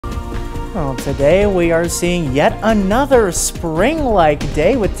Well, today we are seeing yet another spring-like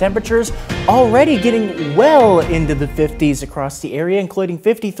day with temperatures already getting well into the 50s across the area, including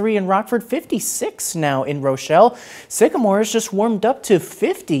 53 in Rockford, 56 now in Rochelle. Sycamore has just warmed up to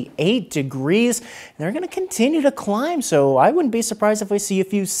 58 degrees, and they're going to continue to climb, so I wouldn't be surprised if we see a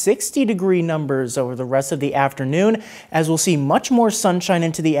few 60-degree numbers over the rest of the afternoon, as we'll see much more sunshine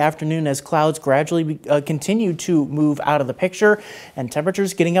into the afternoon as clouds gradually continue to move out of the picture, and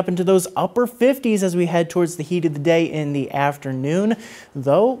temperatures getting up into those upper 50s as we head towards the heat of the day in the afternoon.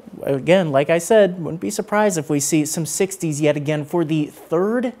 Though, again, like I said, wouldn't be surprised if we see some 60s yet again for the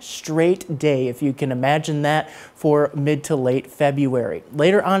third straight day, if you can imagine that, for mid to late February.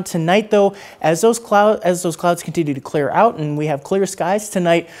 Later on tonight, though, as those clouds continue to clear out and we have clear skies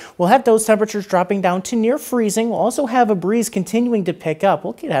tonight, we'll have those temperatures dropping down to near freezing. We'll also have a breeze continuing to pick up.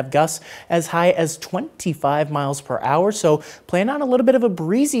 We could have gusts as high as 25 miles per hour, so plan on a little bit of a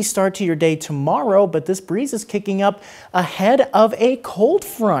breezy start to your day tomorrow, but this breeze is kicking up ahead of a cold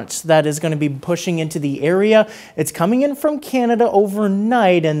front that is going to be pushing into the area. It's coming in from Canada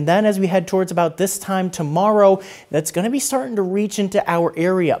overnight, and then as we head towards about this time tomorrow, that's going to be starting to reach into our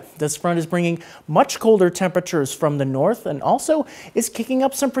area. This front is bringing much colder temperatures from the north and also is kicking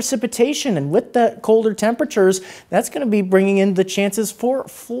up some precipitation, and with the colder temperatures, that's going to be bringing in the chances for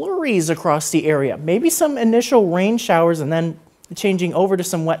flurries across the area. Maybe some initial rain showers and then changing over to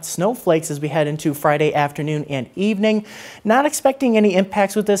some wet snowflakes as we head into Friday afternoon and evening. Not expecting any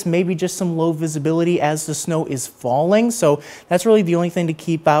impacts with this, maybe just some low visibility as the snow is falling. So that's really the only thing to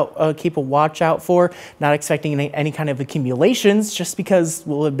keep a watch out for. Not expecting any kind of accumulations, just because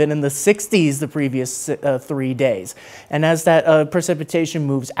we'll have been in the 60s the previous 3 days. And as that precipitation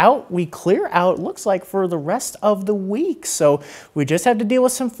moves out, we clear out, looks like, for the rest of the week. So we just have to deal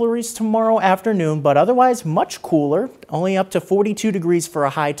with some flurries tomorrow afternoon, but otherwise much cooler, only up to 42 degrees for a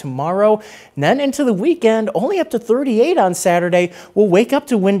high tomorrow. And then into the weekend, only up to 38 on Saturday. We'll wake up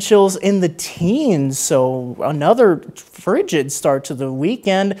to wind chills in the teens, so another frigid start to the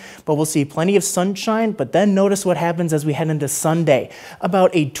weekend, but we'll see plenty of sunshine. But then notice what happens as we head into Sunday.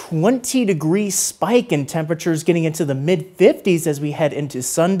 About a 20-degree spike in temperatures getting into the mid-50s as we head into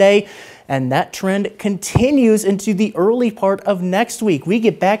Sunday. And that trend continues into the early part of next week. We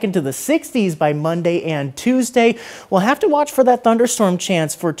get back into the 60s by Monday and Tuesday. We'll have to watch for that thunderstorm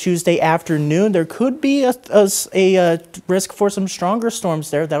chance for Tuesday afternoon. There could be a risk for some stronger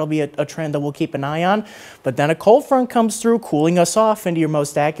storms there. That'll be a trend that we'll keep an eye on. But then a cold front comes through, cooling us off into your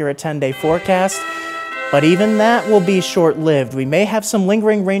most accurate 10-day forecast. But even that will be short-lived. We may have some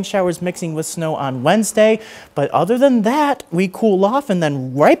lingering rain showers mixing with snow on Wednesday, but other than that, we cool off and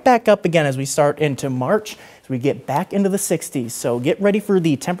then right back up again as we start into March, as we get back into the 60s. So get ready for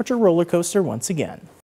the temperature roller coaster once again.